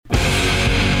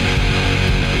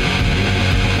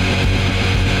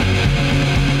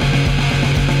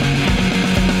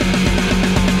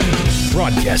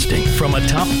Broadcasting from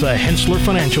atop the Hensler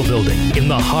Financial Building in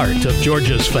the heart of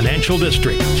Georgia's financial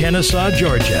district, Kennesaw,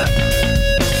 Georgia.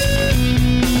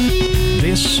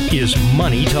 This is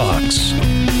Money Talks.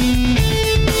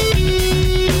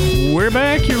 We're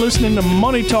back. You're listening to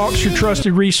Money Talks, your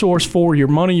trusted resource for your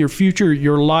money, your future,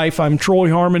 your life. I'm Troy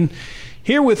Harmon,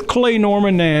 here with Clay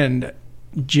Norman and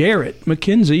Jarrett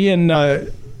McKenzie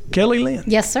and Kelly Lynn.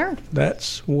 Yes, sir.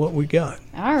 That's what we got.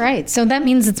 All right. So that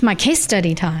means it's my case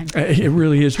study time. It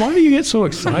really is. Why do you get so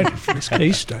excited for this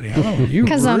case study? I don't know.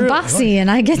 Because I'm bossy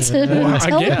and I get to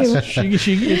tell you.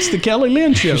 It's the Kelly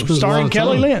Lynn Show, starring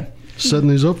Kelly Lynn. Setting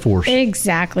these up for us.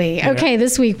 Exactly. Yeah. Okay,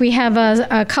 this week we have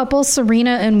a couple,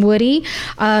 Serena and Woody,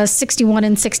 61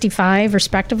 and 65,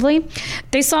 respectively.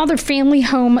 They saw their family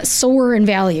home soar in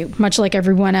value, much like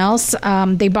everyone else.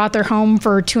 They bought their home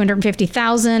for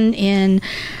 $250,000 in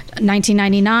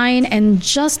 1999 and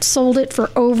just sold it for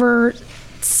over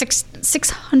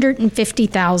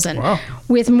 $650,000, wow,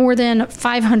 with more than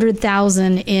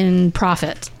 $500,000 in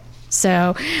profit.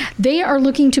 So they are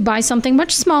looking to buy something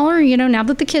much smaller, now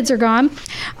that the kids are gone,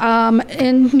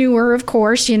 and newer, of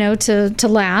course, to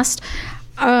last,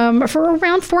 for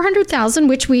around $400,000,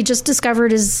 which we just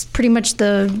discovered is pretty much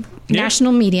the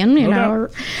national median,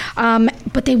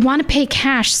 but they want to pay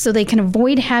cash so they can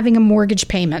avoid having a mortgage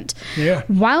payment. Yeah.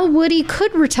 While Woody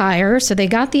could retire, so they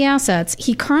got the assets,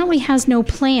 he currently has no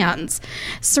plans.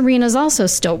 Serena's also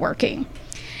still working.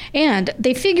 And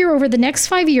they figure over the next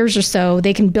 5 years or so,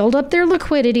 they can build up their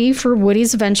liquidity for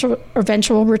Woody's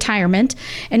eventual retirement.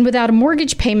 And without a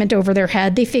mortgage payment over their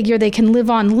head, they figure they can live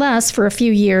on less for a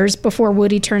few years before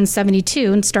Woody turns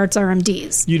 72 and starts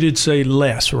RMDs. You did say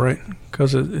less, right?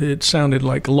 Because it sounded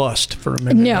like lust for a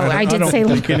minute. No, I did say less. I don't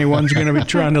think anyone's going to be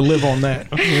trying to live on that.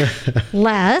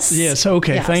 Less? Yes,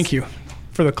 okay. Yes. Thank you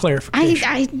for the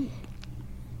clarification.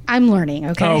 I'm learning,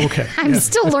 okay? Oh, okay. I'm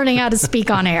still learning how to speak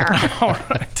on air. All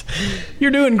right.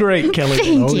 You're doing great, Kelly.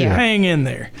 Thank you. Hang in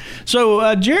there.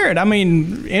 So, Jared,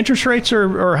 interest rates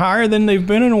are higher than they've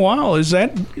been in a while. Is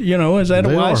that,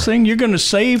 a wise thing? You're going to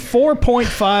save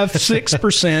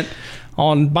 4.56%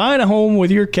 on buying a home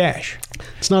with your cash.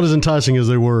 It's not as enticing as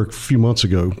they were a few months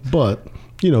ago, but,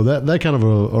 that kind of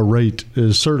a rate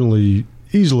is certainly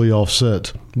easily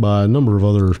offset by a number of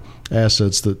other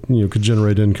assets that could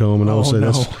generate income, and I would say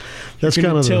that's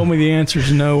kind of tell me the answer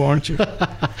is no, aren't you?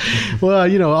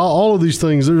 Well, all of these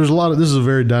things. There's a lot of this is a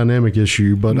very dynamic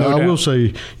issue, but I will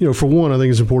say, for one, I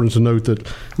think it's important to note that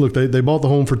look, they bought the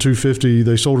home for $250,000,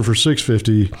 they sold it for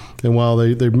 $650,000, and while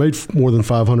they made more than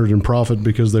 $500,000 in profit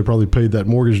because they probably paid that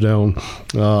mortgage down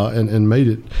and made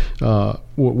it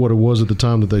what it was at the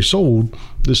time that they sold,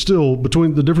 there's still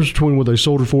the difference between what they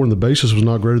sold it for and the basis was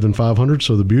not greater than $500,000.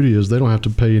 So the beauty is they don't have to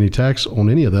pay any tax on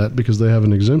any of that because they have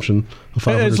an exemption of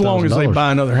 $500,000. As long as they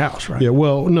buy another house, right? Yeah.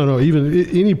 Well, no. Even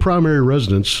any primary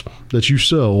residence that you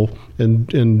sell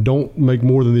and don't make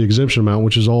more than the exemption amount,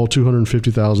 which is all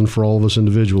 $250,000 for all of us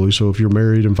individually. So if you're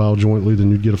married and filed jointly,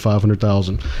 then you'd get a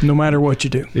 $500,000. No matter what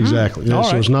you do. Exactly. Yeah,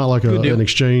 so right. It's not like an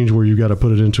exchange where you got to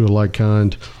put it into a like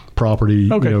kind property,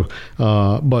 okay.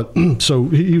 But so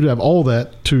you'd have all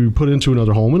that to put into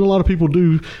another home. And a lot of people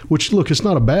do, which look, it's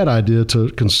not a bad idea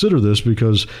to consider this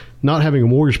because not having a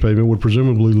mortgage payment would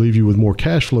presumably leave you with more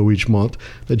cash flow each month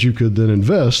that you could then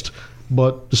invest.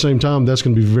 But at the same time, that's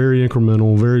going to be very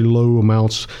incremental, very low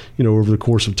amounts, over the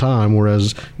course of time.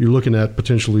 Whereas you're looking at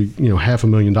potentially,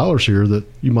 $500,000 here that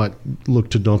you might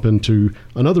look to dump into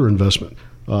another investment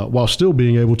while still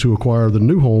being able to acquire the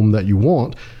new home that you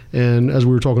want. And as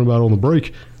we were talking about on the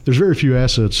break, there's very few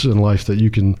assets in life that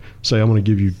you can say, I'm going to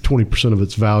give you 20% of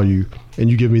its value and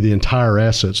you give me the entire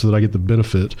asset so that I get the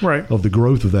benefit of the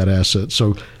growth of that asset.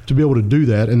 So to be able to do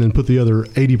that and then put the other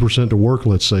 80% to work,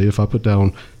 let's say, if I put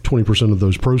down 20% of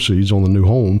those proceeds on the new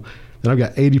home, then I've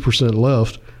got 80%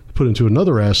 left to put into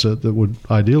another asset that would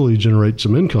ideally generate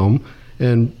some income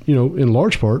and, in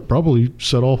large part, probably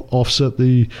offset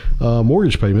the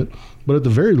mortgage payment. But at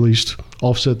the very least,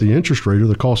 offset the interest rate or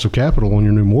the cost of capital on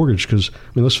your new mortgage. Because,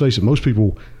 let's face it, most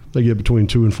people, they get between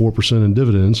 2 and 4% in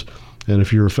dividends. And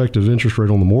if your effective interest rate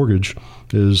on the mortgage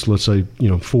is, let's say,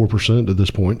 4% at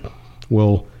this point,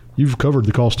 well, you've covered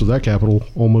the cost of that capital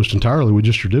almost entirely with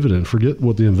just your dividend. Forget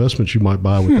what the investment you might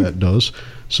buy with that does.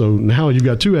 So now you've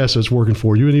got two assets working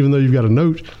for you. And even though you've got a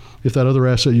note, if that other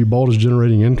asset you bought is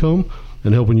generating income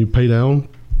and helping you pay down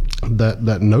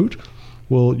that note,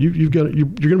 well, you're going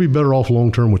to be better off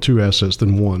long term with two assets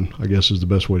than one, I guess is the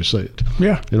best way to say it.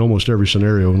 Yeah. In almost every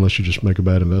scenario, unless you just make a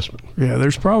bad investment. Yeah,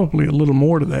 there's probably a little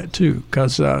more to that too,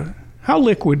 because how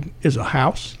liquid is a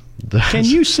house? Can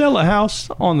you sell a house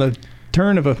on the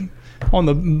turn of a on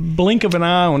the blink of an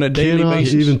eye on a daily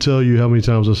basis. I even tell you how many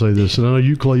times I say this, and I know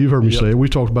you, Clay, you've heard me say it. We've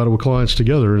talked about it with clients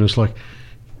together, and it's like,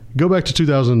 go back to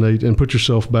 2008 and put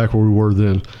yourself back where we were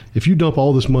then. If you dump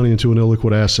all this money into an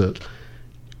illiquid asset,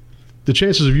 the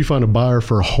chances of you find a buyer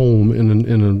for a home in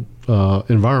an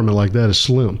environment like that is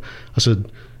slim. I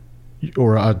said,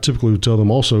 or I typically would tell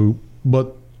them also,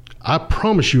 but I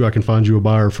promise you I can find you a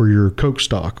buyer for your Coke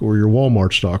stock or your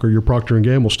Walmart stock or your Procter &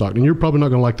 Gamble stock. And you're probably not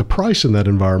going to like the price in that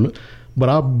environment, but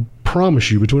I promise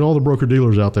you, between all the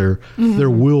broker-dealers out there, there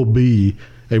will be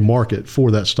a market for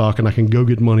that stock, and I can go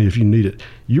get money if you need it.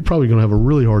 You're probably going to have a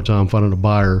really hard time finding a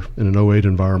buyer in an 08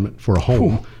 environment for a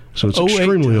home. So it's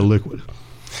extremely illiquid.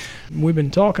 We've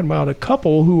been talking about a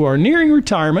couple who are nearing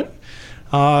retirement,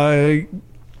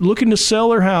 looking to sell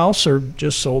their house or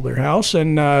just sold their house,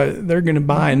 and they're going to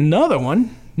buy another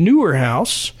one, newer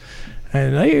house,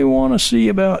 and they want to see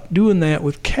about doing that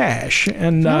with cash.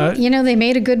 And they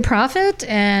made a good profit,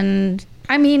 and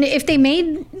I mean, if they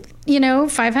made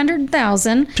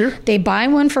 $500,000, sure, they buy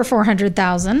one for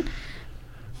 $400,000,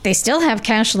 they still have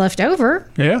cash left over.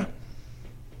 Yeah.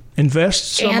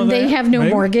 Invest some and of that, they have no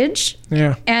mortgage.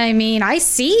 Yeah. I mean, I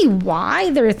see why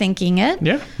they're thinking it.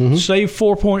 Yeah. Save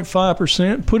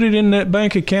 4.5%, put it in that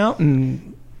bank account,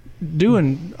 and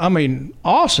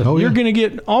awesome. Oh, yeah. You're going to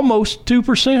get almost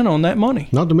 2% on that money.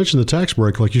 Not to mention the tax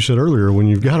break, like you said earlier, when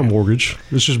you've got a mortgage,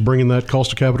 it's just bringing that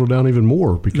cost of capital down even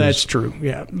more. Because that's true.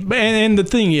 Yeah. And the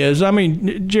thing is,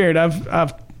 Jared,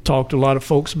 I've talked to a lot of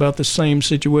folks about the same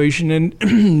situation,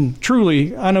 and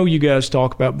truly, I know you guys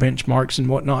talk about benchmarks and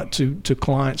whatnot to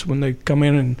clients when they come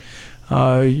in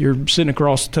and you're sitting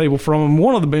across the table from them.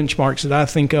 One of the benchmarks that I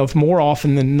think of more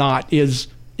often than not is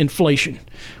inflation.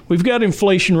 We've got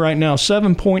inflation right now,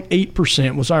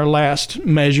 7.8% was our last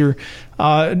measure.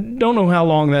 Don't know how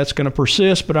long that's going to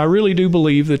persist, but I really do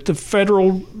believe that the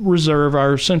Federal Reserve,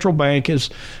 our central bank, is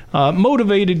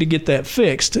motivated to get that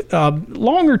fixed.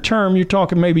 Longer term, you're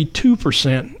talking maybe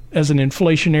 2% as an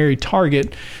inflationary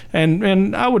target,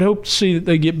 and I would hope to see that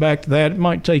they get back to that. It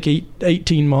might take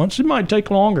 18 months. It might take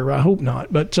longer. I hope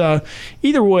not. But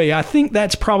either way, I think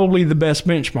that's probably the best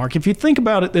benchmark. If you think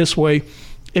about it this way,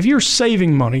 if you're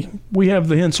saving money, we have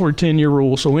the Hensler 10-year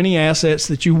rule, so any assets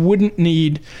that you wouldn't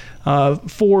need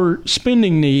for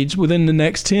spending needs within the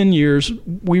next 10 years,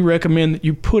 we recommend that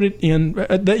you put it in,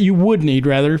 that you would need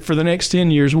rather, for the next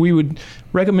 10 years, we would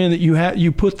recommend that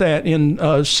you put that in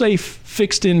a safe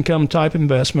fixed income type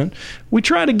investment. We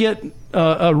try to get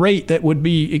a rate that would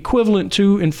be equivalent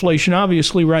to inflation.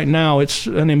 Obviously, right now, it's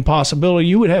an impossibility.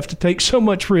 You would have to take so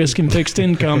much risk in fixed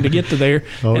income to get to there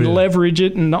leverage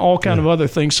it and all kind of other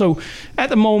things. So at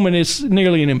the moment, it's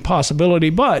nearly an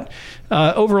impossibility. But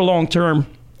over a long term,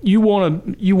 you want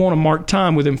to mark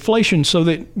time with inflation so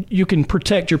that you can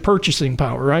protect your purchasing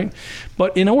power, right?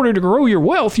 But in order to grow your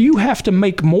wealth, you have to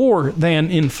make more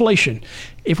than inflation.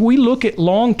 If we look at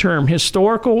long-term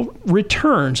historical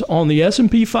returns on the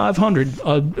S&P 500,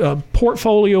 a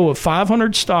portfolio of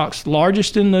 500 stocks,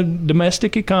 largest in the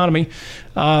domestic economy,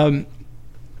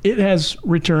 it has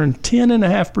returned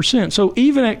 10.5%. So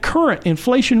even at current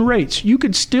inflation rates, you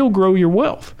could still grow your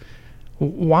wealth.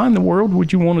 Why in the world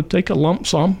would you want to take a lump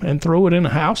sum and throw it in a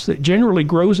house that generally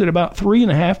grows at about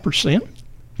 3.5%?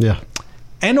 Yeah.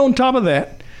 And on top of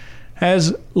that,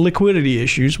 has liquidity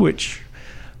issues, which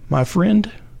my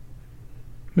friend,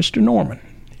 Mr. Norman,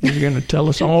 is going to tell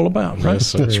us all about, right? Yes,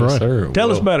 sir. That's right. Yes, sir.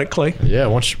 Tell us about it, Clay. Yeah,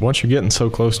 once you're getting so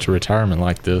close to retirement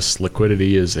like this,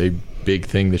 liquidity is a big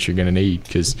thing that you're going to need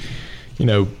because,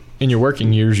 in your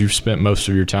working years, you've spent most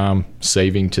of your time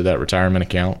saving to that retirement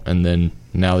account, and then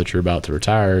now that you're about to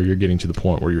retire, you're getting to the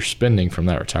point where you're spending from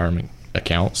that retirement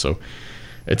account. So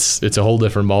it's a whole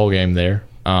different ballgame there.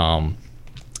 And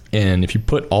if you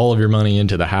put all of your money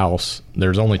into the house,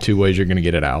 there's only two ways you're going to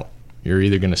get it out. You're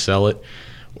either going to sell it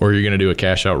or you're going to do a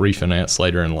cash out refinance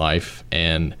later in life.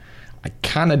 And I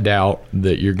kind of doubt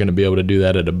that you're going to be able to do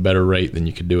that at a better rate than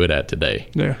you could do it at today.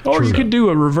 Yeah. Or you could do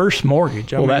a reverse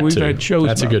mortgage. We've had shows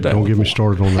That's about a good that. Don't get me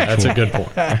started on that. That's a good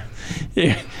point.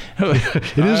 Yeah.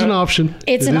 It is an option.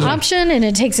 It's an option, and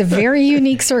it takes a very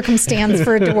unique circumstance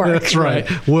for it to work. That's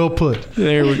right. Well put.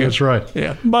 There we go. That's right.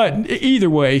 Yeah. But either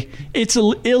way, it's an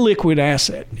illiquid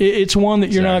asset. It's one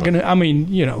that you're not going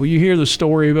to, you hear the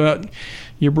story about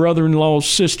your brother-in-law's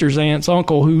sister's aunt's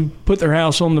uncle who put their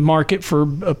house on the market for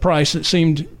a price that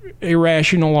seemed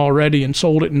irrational already and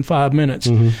sold it in 5 minutes.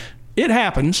 Mm-hmm. It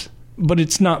happens, but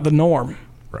it's not the norm.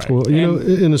 Right. Well,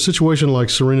 in a situation like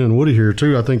Serena and Woody here,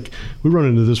 too, I think we run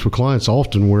into this with clients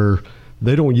often where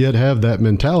they don't yet have that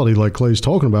mentality like Clay's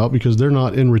talking about because they're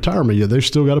not in retirement yet. They've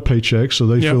still got a paycheck, so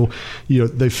they feel,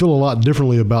 they feel a lot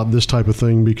differently about this type of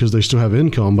thing because they still have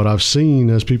income. But I've seen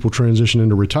as people transition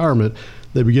into retirement,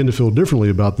 they begin to feel differently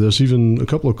about this. Even a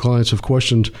couple of clients have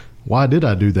questioned, why did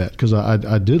I do that? Because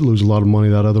I did lose a lot of money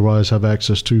that I'd otherwise have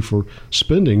access to for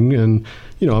spending. And,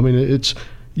 it's,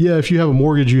 if you have a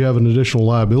mortgage, you have an additional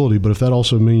liability. But if that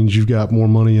also means you've got more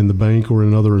money in the bank or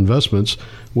in other investments,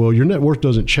 well, your net worth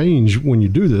doesn't change when you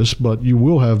do this, but you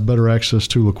will have better access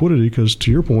to liquidity because,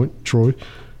 to your point, Troy,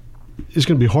 it's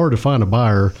going to be hard to find a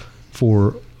buyer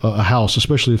for a house,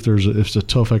 especially if it's a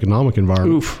tough economic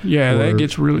environment. Oof, yeah, that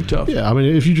gets really tough. Yeah, I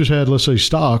mean, if you just had, let's say,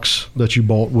 stocks that you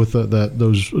bought with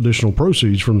those additional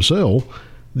proceeds from the sale,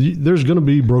 there's going to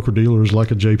be broker dealers like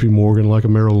a J.P. Morgan, like a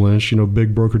Merrill Lynch,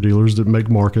 big broker dealers that make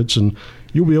markets, and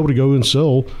you'll be able to go and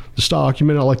sell the stock. You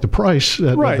may not like the price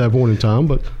at that point in time,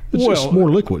 but it's just more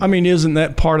liquid. I mean, isn't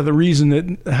that part of the reason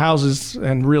that houses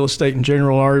and real estate in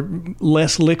general are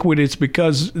less liquid? It's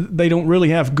because they don't really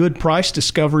have good price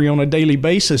discovery on a daily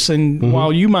basis. And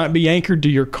while you might be anchored to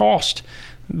your cost,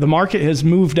 the market has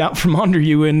moved out from under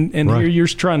you, and here you're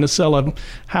trying to sell a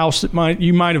house that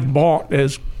you might have bought,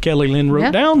 as Kelly Lynn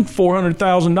wrote down,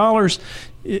 $400,000.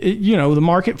 The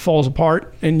market falls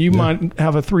apart, and you might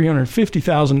have a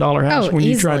 $350,000 house when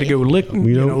you try to go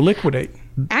liquidate.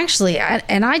 Actually,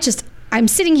 I'm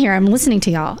sitting here, I'm listening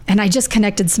to y'all, and I just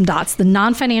connected some dots. The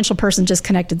non-financial person just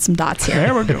connected some dots here.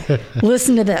 There we go.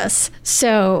 Listen to this.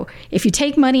 So if you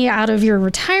take money out of your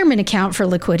retirement account for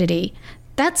liquidity,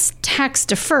 that's tax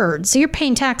deferred. So you're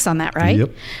paying tax on that, right?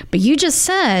 Yep. But you just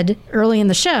said early in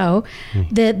the show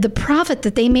that the profit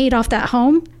that they made off that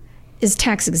home is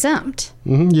tax exempt.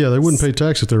 Yeah, they wouldn't pay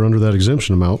tax if they're under that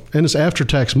exemption amount. And it's after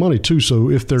tax money too,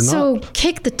 so if they're not... So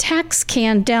kick the tax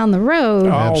can down the road.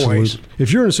 Always.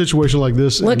 If you're in a situation like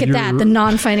this... Look at that, the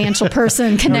non-financial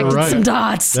person connected some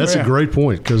dots. That's a great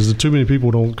point, because too many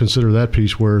people don't consider that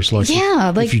piece where it's like,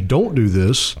 if you don't do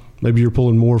this, maybe you're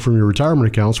pulling more from your retirement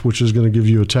accounts, which is going to give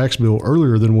you a tax bill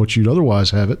earlier than what you'd otherwise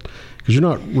have it, because you're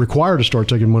not required to start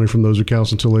taking money from those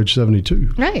accounts until age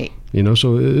 72. Right.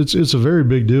 So it's a very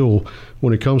big deal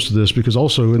when it comes to this, because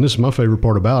also, and this is my favorite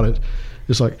part about it,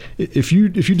 it's like if you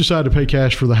decide to pay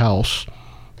cash for the house,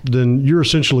 then you're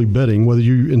essentially betting, whether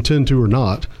you intend to or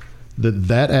not,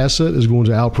 that asset is going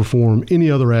to outperform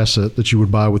any other asset that you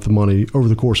would buy with the money over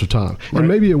the course of time. Right. And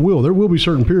maybe it will. There will be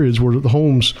certain periods where the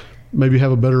homes maybe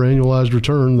have a better annualized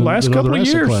return than last couple of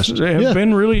years classes. Have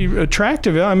been really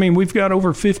attractive. I mean, we've got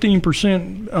over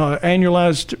 15%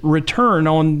 annualized return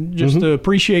on just the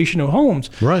appreciation of homes.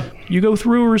 Right. You go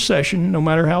through a recession, no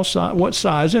matter what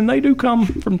size, and they do come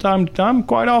from time to time,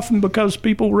 quite often because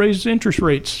people raise interest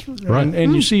rates,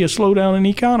 and you see a slowdown in the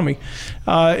economy.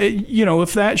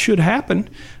 If that should happen,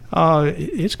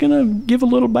 it's going to give a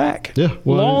little back. Yeah.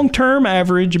 Well, long-term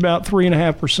average about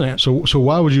 3.5%. So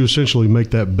why would you essentially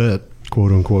make that bet,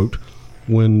 quote unquote,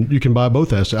 when you can buy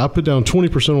both assets? I put down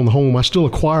 20% on the home. I still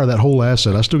acquire that whole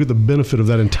asset. I still get the benefit of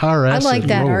that entire asset. I like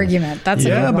that argument. That's a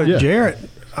good one. Jarrett,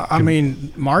 I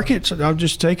mean, markets, I'm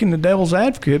just taking the devil's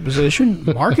advocate position.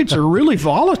 Markets are really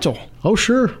volatile. Oh,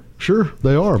 sure. Sure,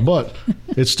 they are, but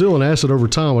it's still an asset over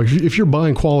time. Like if you're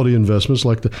buying quality investments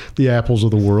like the Apples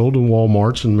of the world and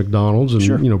Walmarts and McDonald's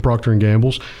and Procter &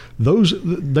 Gamble's,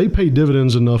 they pay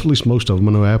dividends enough, at least most of them.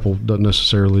 I know Apple doesn't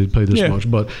necessarily pay this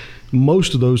much, but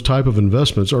most of those type of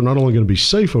investments are not only going to be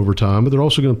safe over time, but they're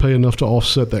also going to pay enough to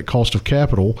offset that cost of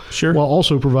capital, while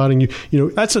also providing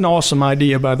you. That's an awesome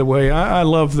idea, by the way. I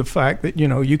love the fact that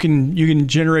you can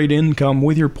generate income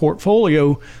with your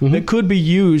portfolio that could be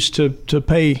used to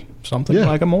pay something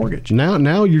like a mortgage.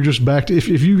 Now you're just back to, if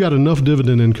you got enough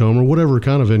dividend income or whatever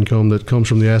kind of income that comes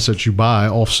from the assets you buy,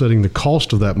 offsetting the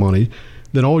cost of that money,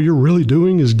 then all you're really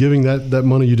doing is giving that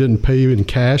money you didn't pay in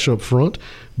cash up front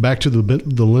back to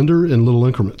the lender in little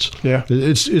increments. Yeah.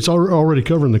 It's already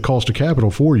covering the cost of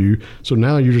capital for you. So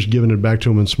now you're just giving it back to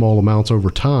them in small amounts over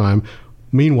time.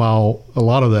 Meanwhile, a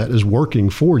lot of that is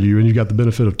working for you, and you got the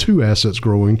benefit of two assets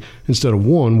growing instead of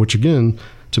one, which again,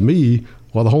 to me,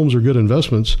 while the homes are good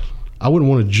investments, I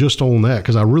wouldn't want to just own that,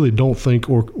 because I really don't think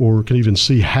or can even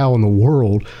see how in the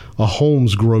world a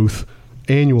home's growth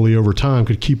annually over time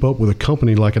could keep up with a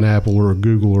company like an Apple or a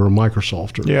Google or a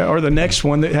Microsoft. Or the next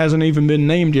one that hasn't even been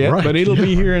named yet, but it'll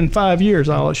be here in 5 years,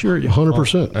 I'll assure you.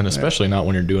 100%. And especially not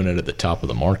when you're doing it at the top of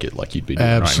the market like you'd be doing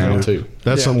right now, too.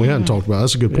 That's something we hadn't talked about.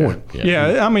 That's a good point.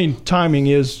 Yeah, I mean, timing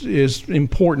is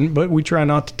important, but we try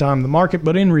not to time the market.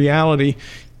 But in reality,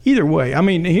 either way, I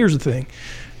mean, here's the thing.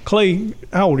 Clay,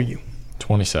 how old are you?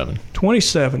 27.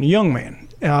 27, young man,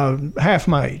 half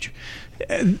my age.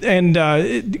 And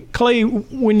Clay,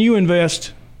 when you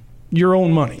invest, your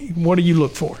own money, what do you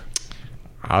look for?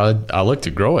 I look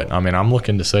to grow it. I mean, I'm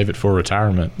looking to save it for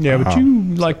retirement. Yeah, but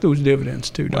you like those dividends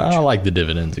too, don't you? I like the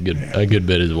dividends a good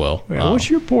bit as well. Yeah, what's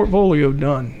your portfolio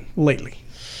done lately?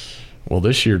 Well,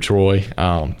 this year, Troy,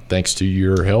 thanks to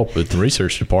your help with the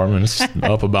research department, it's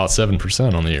up about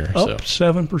 7% on the year. Up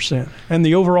 7%. And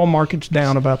the overall market's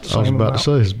down about the same amount. I was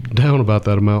about to say, it's down about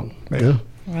that amount. Yeah.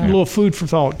 A little food for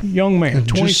thought. Young man,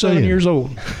 27 years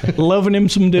old, loving him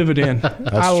some dividend.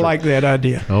 I like that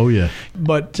idea. Oh, yeah.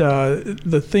 But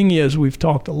the thing is, we've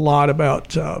talked a lot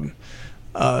about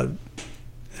how,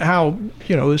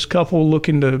 this couple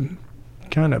looking to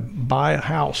kind of buy a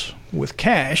house with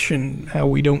cash and how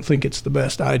we don't think it's the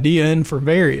best idea, and for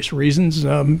various reasons,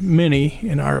 many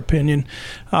in our opinion.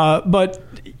 But,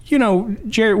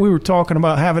 Jared, we were talking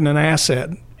about having an asset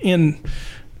in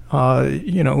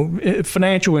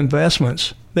financial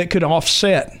investments that could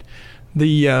offset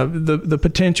the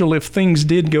potential if things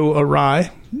did go awry.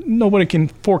 Nobody can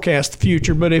forecast the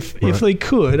future, but if they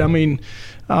could, I mean,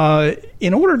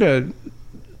 in order to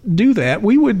do that,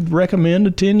 we would recommend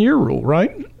a 10-year rule,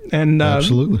 right? And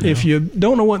absolutely, if you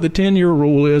don't know what the 10-year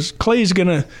rule is, Clay's going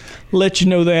to let you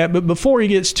know that. But before he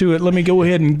gets to it, let me go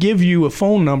ahead and give you a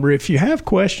phone number. If you have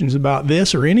questions about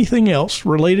this or anything else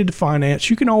related to finance,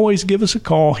 you can always give us a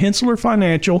call. Hensler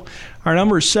Financial. Our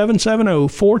number is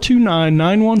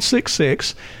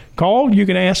 770-429-9166. Call. You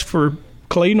can ask for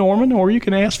Clay Norman or you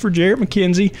can ask for Jarrett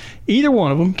McKenzie. Either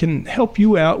one of them can help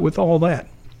you out with all that.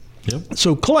 Yep.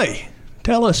 So, Clay,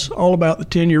 tell us all about the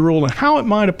 10-year rule and how it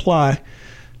might apply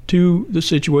to the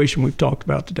situation we've talked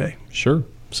about today. Sure.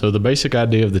 So the basic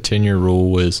idea of the 10-year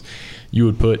rule is you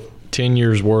would put 10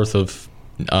 years worth of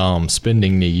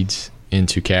spending needs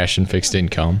into cash and fixed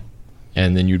income,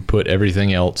 and then you'd put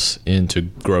everything else into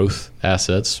growth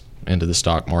assets, into the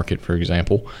stock market, for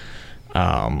example,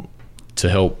 to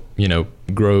help,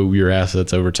 grow your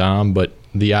assets over time. But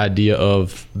the idea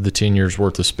of the 10 years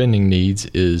worth of spending needs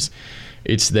is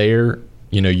it's there.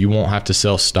 You won't have to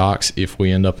sell stocks if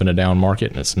we end up in a down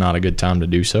market, and it's not a good time to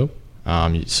do so.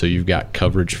 So you've got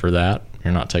coverage for that.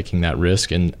 You're not taking that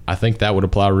risk. And I think that would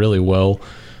apply really well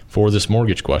for this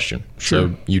mortgage question. Sure.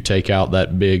 So you take out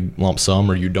that big lump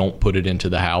sum, or you don't put it into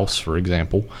the house, for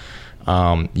example.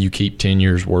 You keep 10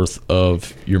 years worth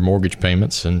of your mortgage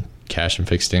payments and cash and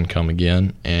fixed income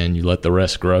again, and you let the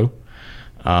rest grow.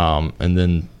 And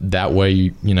then that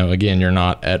way, again, you're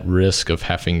not at risk of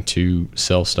having to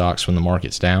sell stocks when the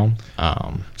market's down.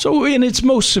 So in its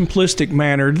most simplistic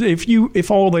manner,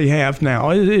 if all they have now,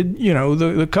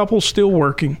 the couple's still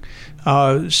working,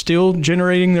 still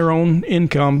generating their own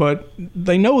income, but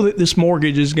they know that this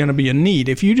mortgage is going to be a need.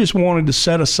 If you just wanted to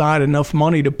set aside enough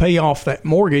money to pay off that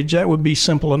mortgage, that would be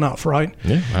simple enough, right?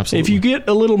 Yeah, absolutely. If you get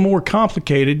a little more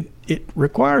complicated, it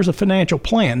requires a financial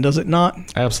plan, does it not?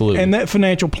 Absolutely. And that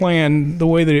financial plan, the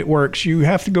way that it works, you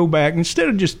have to go back, instead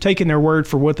of just taking their word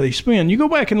for what they spend, you go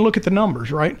back and look at the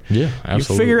numbers, right? Yeah,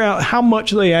 absolutely. You figure out how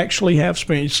much they actually have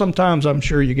spent. Sometimes I'm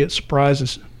sure you get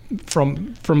surprises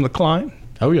from the client.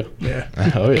 Oh, yeah. Yeah.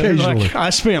 Oh, yeah. Occasionally. Like, I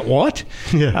spent what?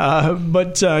 Yeah.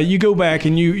 But you go back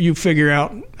and you figure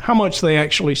out how much they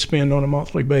actually spend on a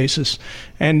monthly basis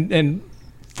and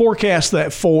forecast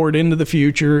that forward into the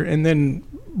future, and then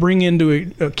bring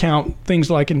into account things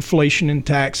like inflation and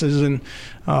taxes and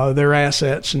their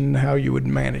assets and how you would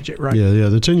manage it, right? Yeah.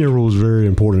 The 10-year rule is very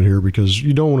important here, because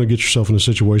you don't want to get yourself in a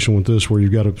situation with this where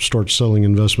you've got to start selling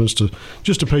investments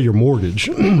just to pay your mortgage.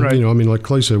 Right. Like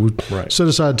Clay said, set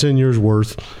aside 10 years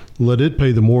worth, let it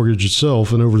pay the mortgage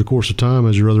itself, and over the course of time,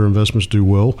 as your other investments do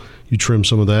well, you trim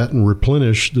some of that and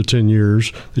replenish the 10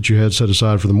 years that you had set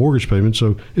aside for the mortgage payment.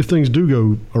 So if things do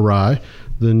go awry,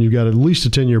 then you've got at least a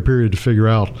 10-year period to figure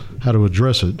out how to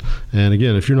address it. And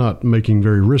again, if you're not making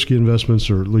very risky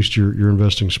investments, or at least you're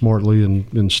investing smartly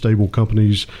in stable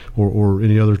companies or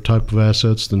any other type of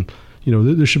assets, then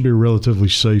there should be a relatively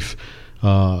safe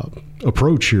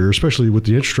approach here, especially with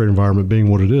the interest rate environment being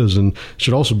what it is. And it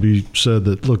should also be said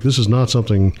that, look, this is not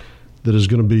something that is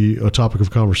going to be a topic of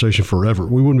conversation forever.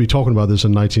 We wouldn't be talking about this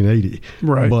in 1980.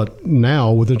 Right. But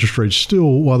now, with interest rates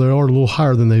still, while they are a little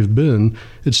higher than they've been,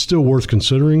 it's still worth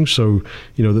considering. So,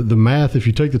 the math, if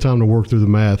you take the time to work through the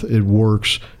math, it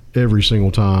works every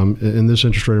single time. In this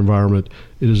interest rate environment,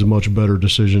 it is a much better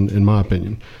decision, in my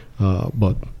opinion.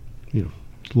 But, a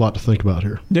lot to think about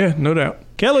here. Yeah, no doubt.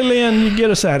 Kelly Lynn, you get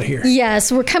us out of here.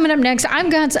 Yes, we're coming up next.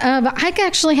 I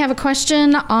actually have a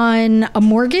question on a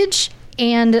mortgage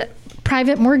and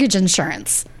private mortgage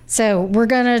insurance. So we're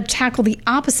going to tackle the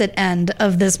opposite end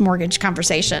of this mortgage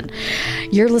conversation.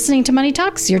 You're listening to Money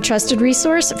Talks, your trusted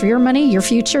resource for your money, your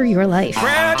future, your life.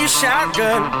 Grab your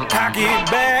shotgun, cock it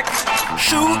back.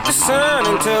 shoot the sun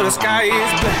until the sky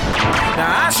is black.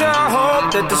 Now I sure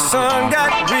hope that the sun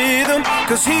got rhythm,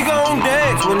 cause he gon'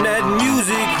 dance when that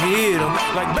music hit him.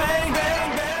 Like bang,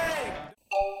 bang, bang.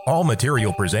 All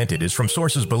material presented is from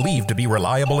sources believed to be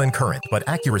reliable and current, but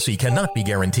accuracy cannot be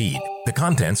guaranteed. The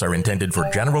contents are intended for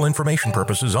general information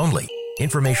purposes only.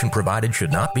 Information provided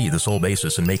should not be the sole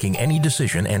basis in making any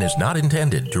decision and is not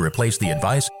intended to replace the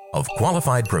advice of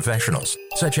qualified professionals,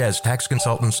 such as tax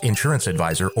consultants, insurance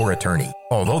advisor, or attorney.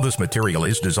 Although this material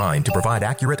is designed to provide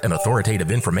accurate and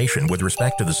authoritative information with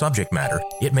respect to the subject matter,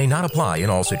 it may not apply in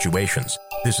all situations.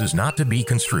 This is not to be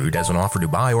construed as an offer to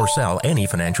buy or sell any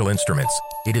financial instruments.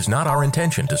 It is not our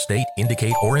intention to state,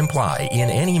 indicate, or imply in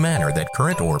any manner that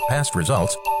current or past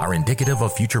results are indicative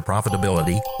of future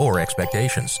profitability or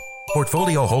expectations.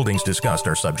 Portfolio holdings discussed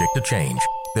are subject to change.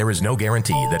 There is no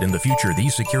guarantee that in the future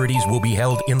these securities will be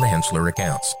held in the Henssler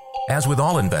accounts. As with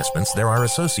all investments, there are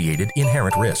associated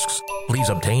inherent risks. Please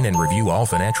obtain and review all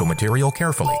financial material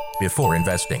carefully before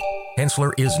investing.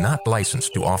 Henssler is not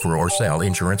licensed to offer or sell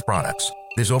insurance products.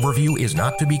 This overview is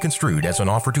not to be construed as an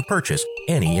offer to purchase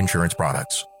any insurance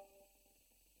products.